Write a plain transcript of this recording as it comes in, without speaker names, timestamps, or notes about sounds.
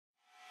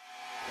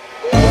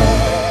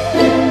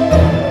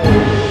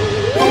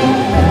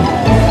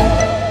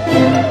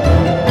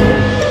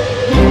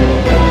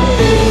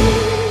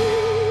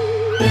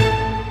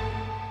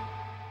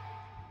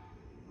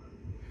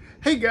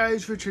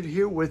guys, Richard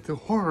here with the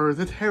horror,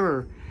 the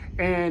terror,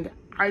 and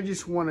I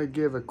just want to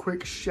give a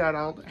quick shout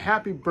out.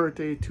 Happy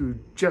birthday to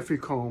Jeffery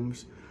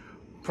Combs,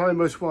 probably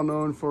most well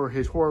known for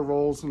his horror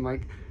roles in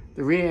like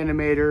the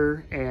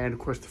Re-Animator and of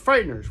course the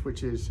Frighteners,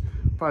 which is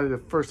probably the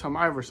first time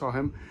I ever saw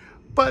him.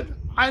 But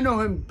I know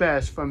him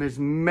best from his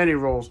many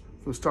roles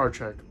from Star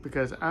Trek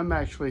because I'm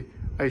actually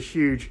a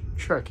huge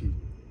Trekkie.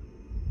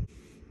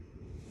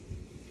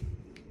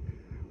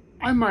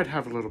 I might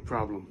have a little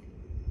problem.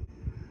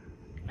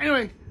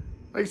 Anyway,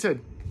 like I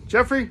said,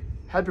 Jeffrey,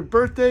 happy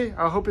birthday.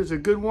 I hope it's a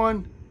good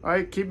one. All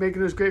right, keep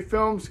making those great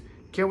films.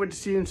 Can't wait to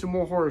see you in some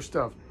more horror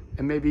stuff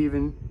and maybe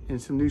even in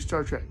some new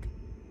Star Trek.